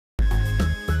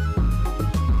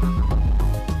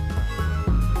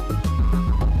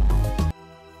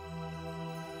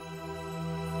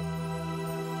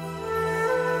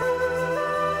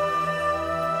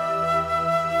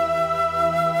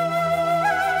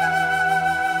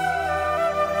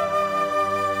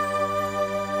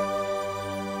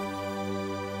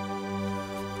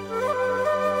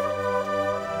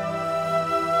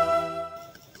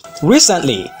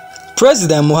Recently,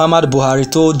 President Muhammadu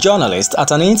Buhari told journalists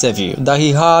at an interview that he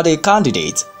had a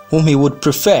candidate whom he would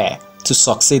prefer to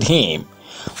succeed him.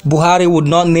 Buhari would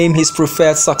not name his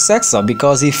preferred successor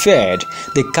because he feared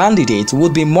the candidate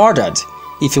would be murdered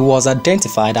if he was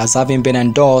identified as having been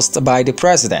endorsed by the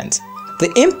president.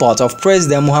 The import of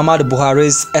President Muhammadu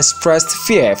Buhari's expressed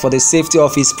fear for the safety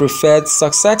of his preferred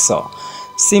successor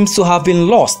seems to have been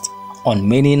lost on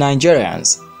many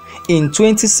Nigerians. In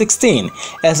 2016,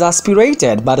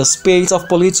 exasperated by the spate of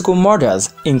political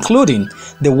murders, including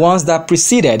the ones that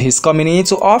preceded his coming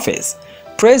into office,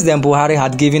 President Buhari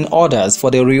had given orders for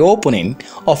the reopening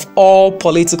of all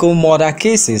political murder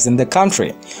cases in the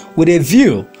country, with a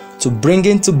view to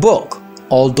bringing to book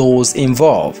all those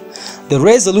involved. The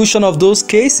resolution of those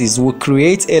cases would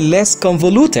create a less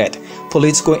convoluted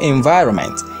political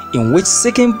environment in which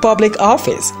seeking public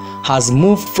office has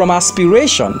moved from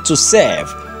aspiration to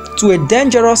serve to a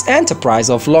dangerous enterprise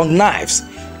of long knives,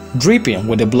 dripping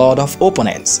with the blood of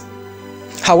opponents.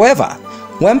 However,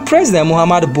 when President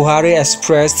Muhammadu Buhari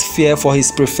expressed fear for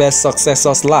his preferred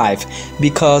successor's life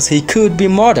because he could be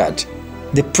murdered,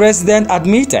 the president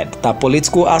admitted that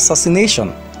political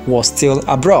assassination was still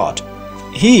abroad.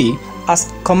 He,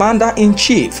 as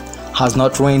commander-in-chief, has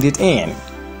not reined it in.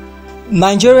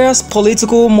 Nigeria's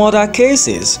political murder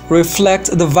cases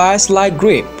reflect the vice-like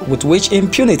grip with which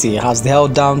impunity has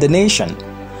held down the nation.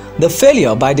 The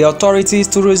failure by the authorities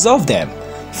to resolve them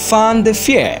fanned the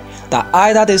fear that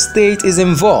either the state is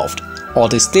involved or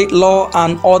the state law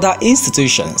and other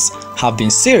institutions have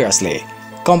been seriously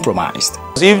compromised.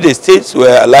 If the states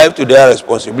were alive to their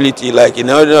responsibility, like in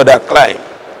any other crime,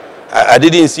 I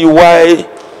didn't see why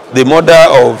the murder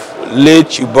of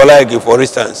late Bola Ige, for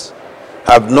instance,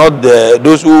 have not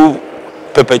those who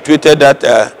perpetrated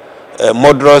that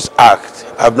murderous act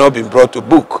have not been brought to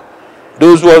book.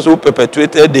 Those who also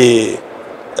perpetrated the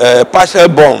partial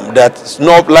bomb that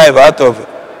snuffed life out of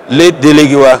late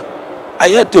Delegiwa are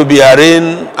yet to be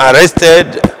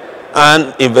arrested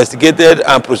and investigated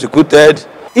and prosecuted.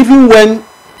 Even when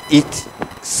it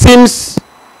seems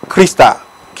crystal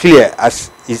clear, as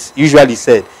is usually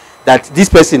said, that this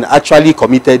person actually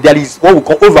committed, there is what we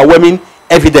call overwhelming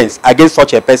evidence against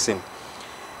such a person.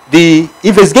 The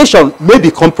investigation may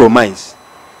be compromised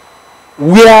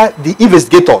where the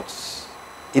investigators,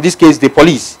 in this case the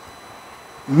police,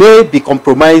 may be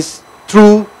compromised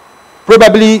through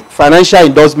probably financial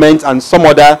endorsements and some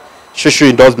other social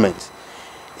endorsements.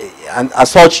 And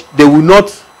as such, they will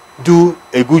not do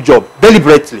a good job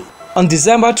deliberately. On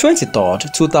December 23,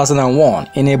 2001,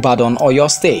 in Ibadan, Oyo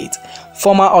State,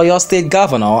 former Oyo State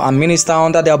Governor and Minister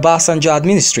under the Obasanjo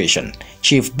administration,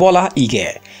 Chief Bola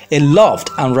Ige, a loved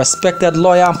and respected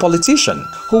lawyer and politician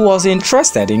who was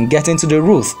interested in getting to the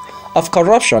root of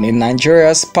corruption in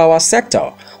Nigeria's power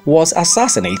sector, was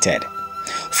assassinated.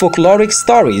 Folkloric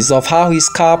stories of how his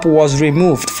cap was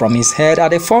removed from his head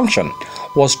at a function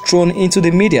was thrown into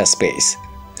the media space.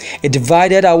 A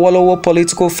divided Awolowo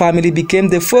political family became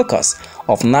the focus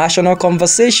of national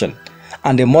conversation,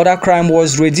 and the murder crime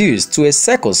was reduced to a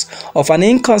circus of an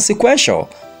inconsequential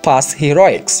past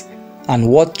heroics. And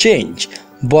what change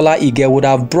Bola Ige would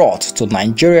have brought to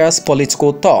Nigeria's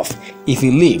political turf if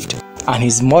he lived, and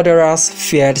his murderers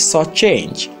feared such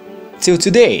change. Till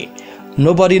today,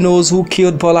 nobody knows who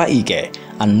killed Bola Ige,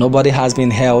 and nobody has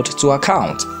been held to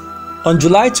account. On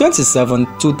July 27,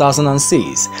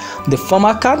 2006, the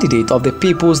former candidate of the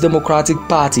People's Democratic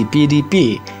Party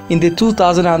 (PDP) in the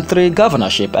 2003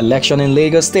 governorship election in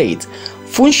Lagos State,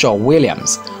 Funsho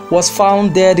Williams, was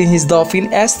found dead in his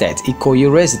Dolphin Estate,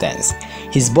 Ikoyi residence.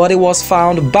 His body was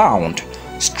found bound,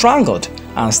 strangled,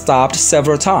 and stabbed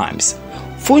several times.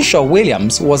 Funsho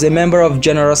Williams was a member of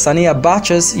General Sani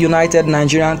Abacha's United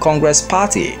Nigerian Congress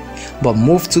Party, but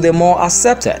moved to the more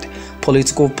accepted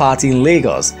political party in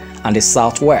Lagos and the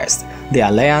Southwest, the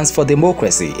Alliance for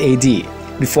Democracy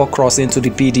 (AD), before crossing to the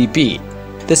PDP.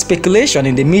 The speculation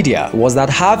in the media was that,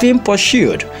 having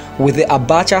pursued with the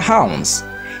Abacha hounds,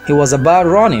 he was about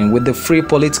running with the free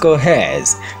political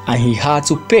hares, and he had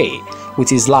to pay with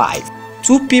his life.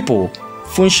 Two people,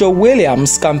 Funsho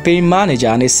Williams' campaign manager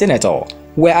and a senator,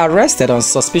 were arrested on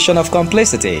suspicion of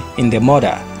complicity in the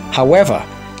murder. However,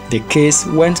 the case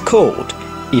went cold,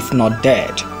 if not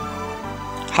dead.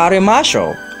 Harry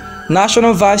Marshall,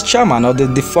 National Vice Chairman of the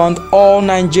defunct All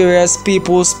Nigeria's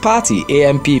People's Party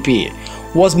 (ANPP),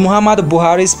 was Muhammadu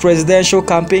Buhari's presidential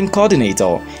campaign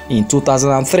coordinator in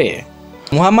 2003.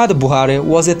 Muhammadu Buhari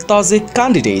was a toxic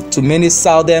candidate to many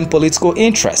southern political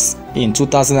interests in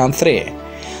 2003,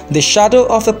 the shadow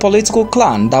of a political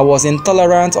clan that was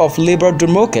intolerant of liberal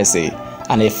democracy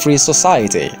and a free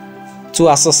society. To to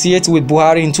associate with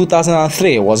Buhari in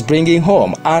 2003 was bringing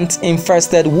home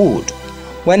ant-infested wood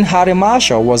when Harry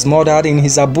Marshall was murdered in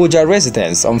his Abuja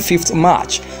residence on 5th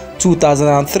March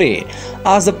 2003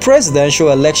 as the presidential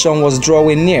election was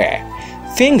drawing near.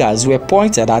 Fingers were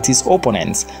pointed at his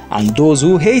opponents and those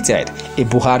who hated a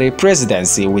Buhari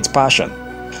presidency with passion.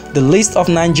 The list of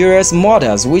Nigeria's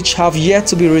murders which have yet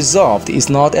to be resolved is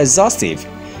not exhaustive.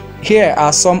 Here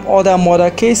are some other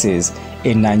murder cases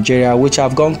in Nigeria which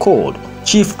have gone cold.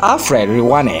 Chief Alfred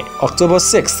Riwane, October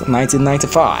 6,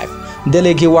 1995.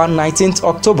 Dele Giwa, 19th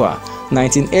October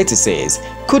 1986.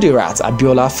 Kudirat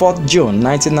Abiola, 4th June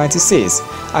 1996.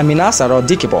 Amina Saro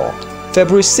Dikibo,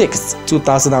 February 6,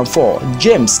 2004.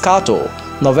 James Kato,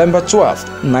 November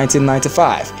 12,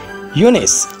 1995.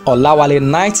 Eunice Olawale,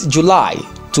 9th July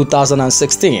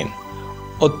 2016.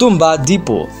 Otumba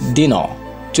Dipo Dino,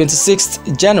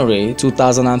 26th January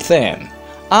 2010.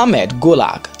 Ahmed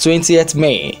Golak, 20th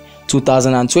May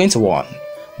 2021.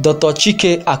 Dr.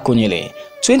 Chike Akunyele,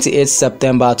 28th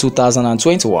September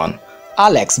 2021.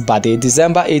 Alex Bade,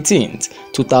 December 18th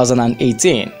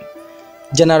 2018.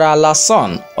 General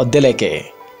Lason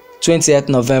Odeleke, 20th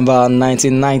November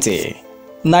 1990.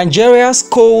 Nigeria's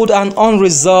cold and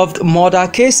unresolved murder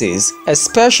cases,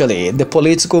 especially the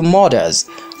political murders,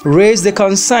 raise the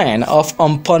concern of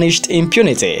unpunished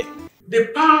impunity.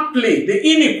 The power play, the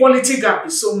inequality gap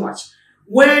is so much,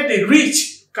 where the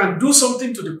rich can do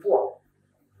something to the poor,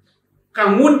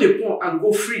 can wound the poor and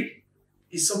go free,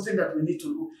 is something that we need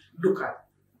to look at.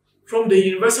 From the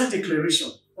Universal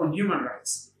Declaration on Human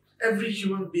Rights, every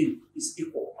human being is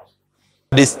equal.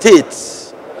 The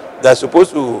states that are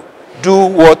supposed to do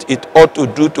what it ought to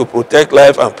do to protect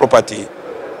life and property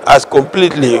has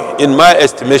completely, in my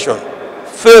estimation,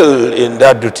 failed in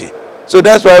that duty. So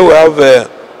that's why we have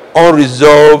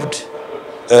unresolved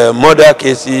murder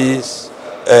cases,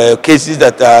 cases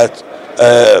that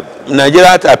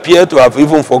Nigerians appear to have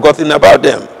even forgotten about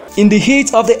them. In the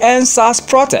heat of the EndSARS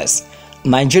protests,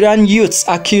 Nigerian youths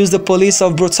accuse the police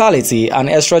of brutality and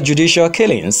extrajudicial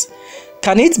killings.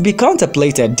 Can it be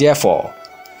contemplated, therefore,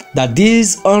 that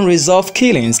these unresolved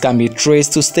killings can be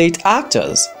traced to state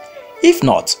actors? If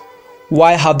not,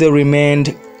 why have they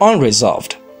remained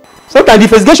unresolved? Sometimes the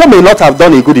investigation may not have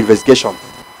done a good investigation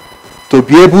to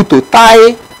be able to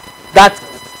tie that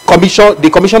commission, the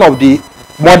commission of the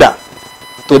murder,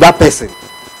 to that person.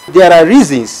 There are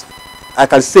reasons I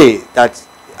can say that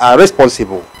are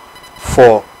responsible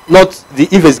for not the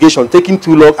investigation taking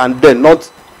too long and then not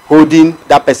holding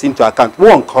that person to account.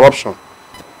 One, corruption.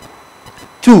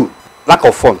 Two, lack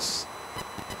of funds.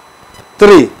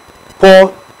 Three,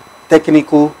 poor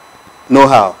technical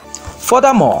know-how.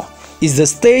 Furthermore, is the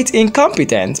state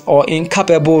incompetent or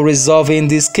incapable resolving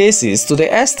these cases to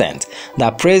the extent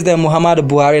that President Muhammadu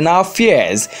Buhari now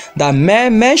fears that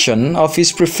mere mention of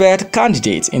his preferred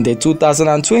candidate in the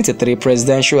 2023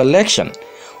 presidential election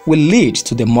will lead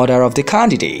to the murder of the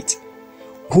candidate?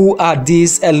 Who are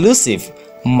these elusive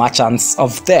merchants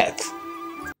of death?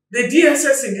 The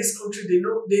DSS in this country,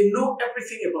 they know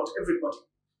everything about everybody.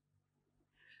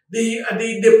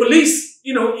 The police,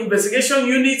 investigation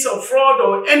units of fraud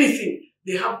or anything,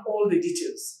 they have all the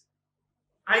details.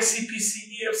 ICPC,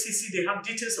 EFCC, they have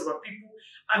details about people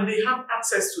and they have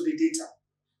access to the data.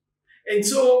 And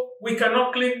so we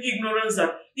cannot claim ignorance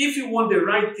that if you want the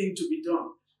right thing to be done,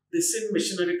 the same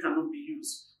machinery cannot be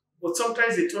used. But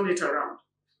sometimes they turn it around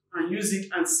and use it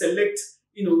and select,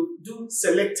 do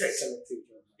selected,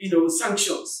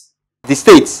 sanctions. The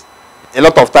states, a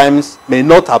lot of times, may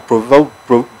not have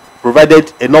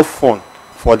provided enough fund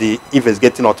for the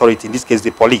investigating authority, in this case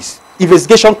the police.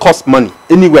 Investigation costs money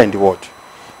anywhere in the world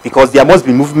because there must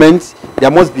be movement, there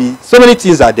must be so many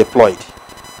things are deployed.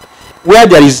 Where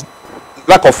there is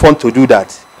lack of fund to do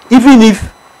that, even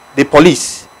if the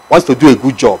police wants to do a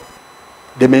good job,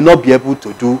 they may not be able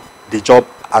to do the job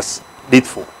as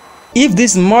needful. If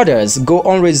these murders go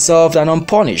unresolved and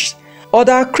unpunished,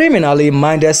 other criminally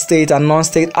minded state and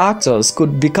non-state actors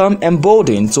could become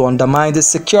emboldened to undermine the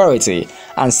security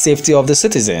and safety of the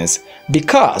citizens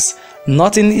because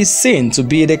nothing is seen to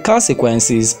be the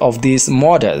consequences of these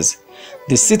murders.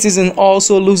 The citizen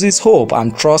also loses hope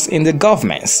and trust in the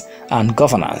governments and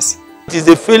governance. It is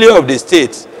the failure of the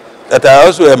state that are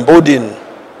also emboldening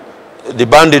the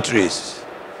banditries,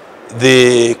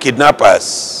 the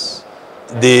kidnappers,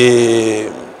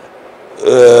 the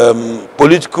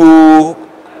political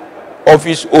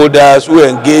office holders who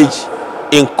engage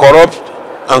in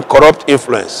corrupt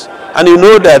influence. And you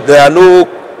know that there are no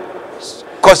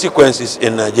consequences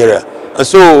in Nigeria. And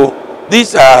so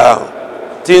these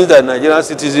are things that Nigerian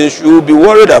citizens should be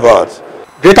worried about.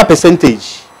 Greater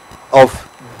percentage of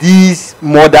these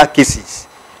murder cases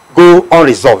go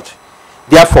unresolved.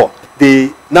 Therefore,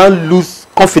 they now lose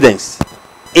confidence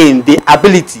in the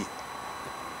ability,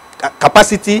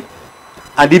 capacity,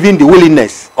 and even the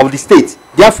willingness of the state.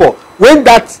 Therefore, when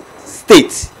that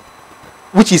state,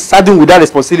 which is saddled with that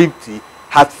responsibility,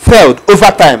 has failed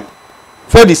over time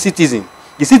for the citizen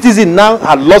now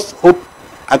has lost hope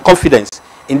and confidence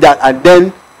in that, and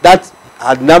then that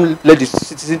had now led the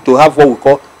citizen to have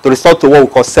to resort to what we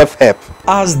call self-help.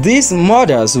 As these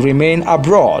murders remain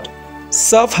abroad,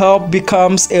 self-help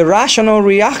becomes a rational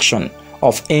reaction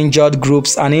of injured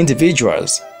groups and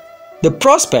individuals. The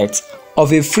prospect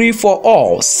of a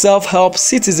free-for-all self-help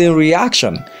citizen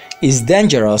reaction is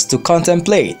dangerous to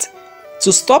contemplate.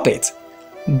 To stop it,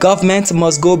 government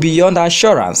must go beyond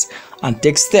assurance and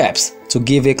take steps to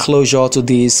give a closure to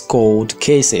these cold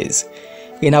cases.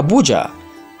 In Abuja,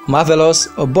 Marvelous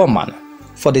Oboman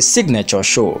for The Signature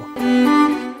Show.